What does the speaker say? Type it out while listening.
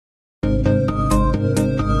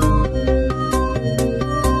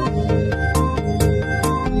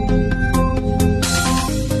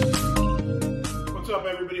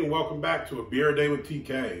welcome back to A Beer a Day with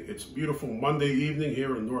TK. It's a beautiful Monday evening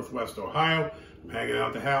here in Northwest Ohio. I'm hanging out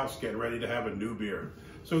at the house, getting ready to have a new beer.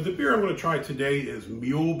 So the beer I'm going to try today is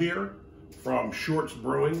Mule beer from Shorts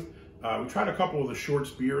Brewing. We tried a couple of the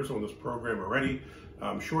Shorts beers on this program already.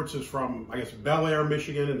 Shorts is from, I guess, Bel Air,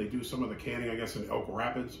 Michigan, and they do some of the canning, I guess, in Elk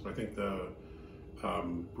Rapids. But I think the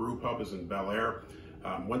brew pub is in Bel Air.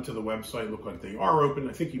 Went to the website, looked like they are open.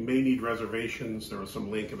 I think you may need reservations. There was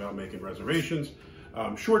some link about making reservations.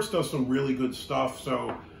 Shorts does some really good stuff.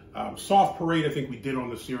 So Soft Parade, I think we did on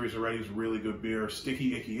the series already, is really good beer.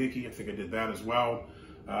 Sticky Icky Icky, I think I did that as well.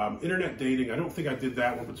 Internet Dating, I don't think I did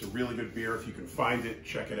that one, but it's a really good beer. If you can find it,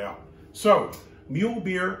 check it out. So Mule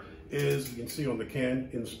beer is, you can see on the can,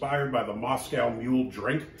 inspired by the Moscow Mule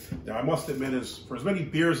drink. Now I must admit, for as many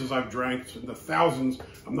beers as I've drank, in the thousands,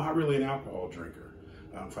 I'm not really an alcohol drinker.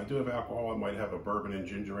 If I do have alcohol, I might have a bourbon and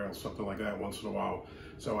ginger ale, something like that once in a while.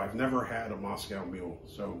 So I've never had a Moscow Mule.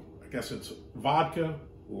 So I guess it's vodka,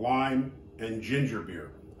 lime, and ginger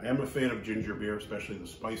beer. I am a fan of ginger beer, especially the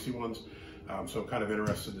spicy ones. So I'm kind of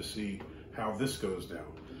interested to see how this goes down.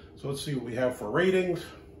 So let's see what we have for ratings.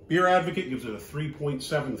 Beer Advocate gives it a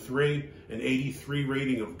 3.73, an 83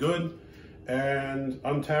 rating of good. And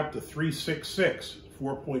Untapped a 366,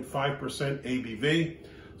 4.5% ABV.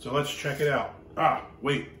 So let's check it out.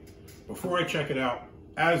 Wait, before I check it out,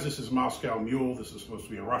 as this is Moscow Mule, this is supposed to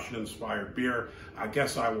be a Russian-inspired beer, I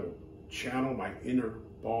guess I will channel my inner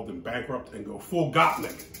bald and bankrupt and go full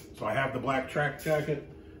Gopnik. So I have the black track jacket,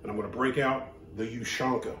 and I'm going to break out the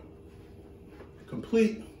Ushanka,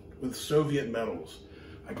 complete with Soviet medals.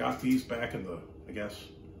 I got these back in the, I guess,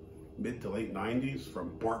 mid to late 90s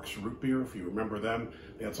from Barks Root Beer, if you remember them.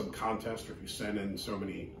 They had some contest, or if you send in so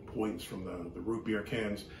many points from the root beer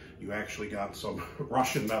cans, you actually got some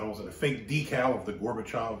Russian medals and a fake decal of the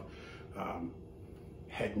Gorbachev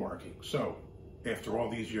head marking. So after all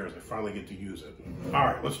these years, I finally get to use it. All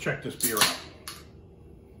right, let's check this beer out.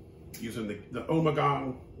 Using the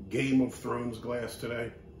Omegon Game of Thrones glass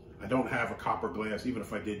today. I don't have a copper glass. Even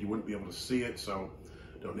if I did, you wouldn't be able to see it, so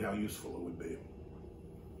I don't know how useful it would be.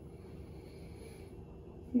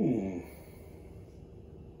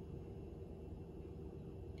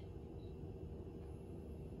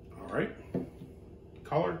 All right,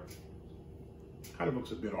 color, kind of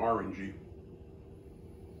looks a bit orangey,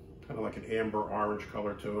 kind of like an amber orange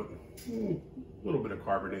color to it. A little bit of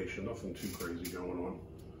carbonation, nothing too crazy going on.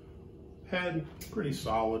 Head, pretty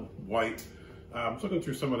solid, white. I was looking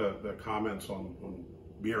through some of the comments on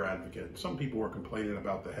Beer Advocate. Some people were complaining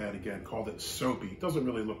about the head, again, called it soapy. It doesn't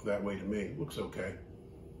really look that way to me. It looks okay.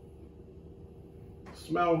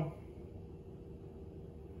 Smell,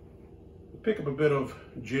 pick up a bit of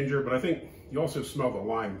ginger, but I think you also smell the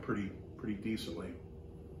lime pretty decently.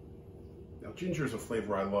 Now, ginger is a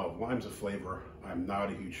flavor I love. Lime's a flavor I'm not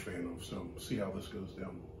a huge fan of, so see how this goes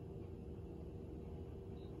down.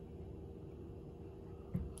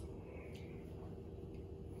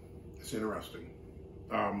 It's interesting.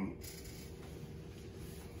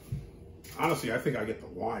 Honestly, I think I get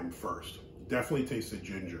the lime first. Definitely taste the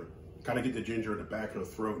ginger. Kind of get the ginger in the back of the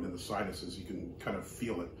throat and in the sinuses. You can kind of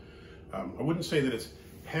feel it. I wouldn't say that it's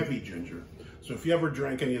heavy ginger. So if you ever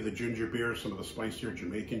drank any of the ginger beers, some of the spicier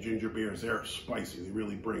Jamaican ginger beers, they're spicy. They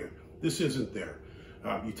really bring it. This isn't there.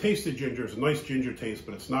 You taste the ginger. It's a nice ginger taste,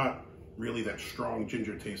 but it's not really that strong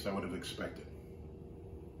ginger taste I would have expected.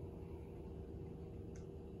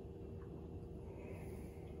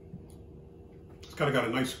 It's kind of got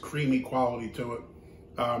a nice creamy quality to it.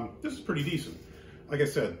 This is pretty decent. Like I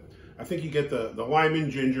said, I think you get the lime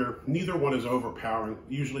and ginger. Neither one is overpowering.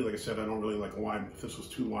 Usually, like I said, I don't really like lime. If this was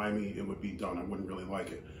too limey, it would be done. I wouldn't really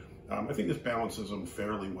like it. I think this balances them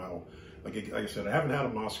fairly well. Like I said, I haven't had a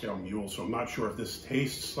Moscow Mule, so I'm not sure if this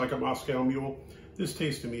tastes like a Moscow Mule. This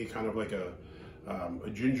tastes to me kind of like a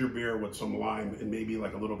ginger beer with some lime and maybe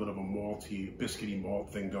like a little bit of a malty, biscuity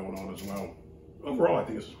malt thing going on as well. Overall, I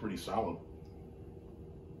think this is pretty solid.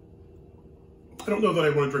 I don't know that I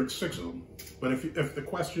want to drink 6 of them, but if the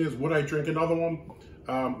question is, would I drink another one?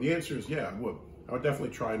 The answer is yeah, I would. I would definitely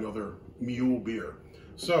try another Mule beer.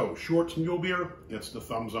 So, Shorts Mule beer gets the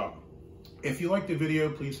thumbs up. If you liked the video,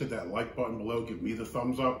 please hit that like button below. Give me the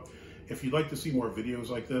thumbs up. If you'd like to see more videos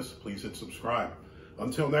like this, please hit subscribe.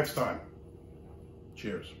 Until next time,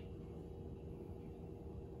 cheers.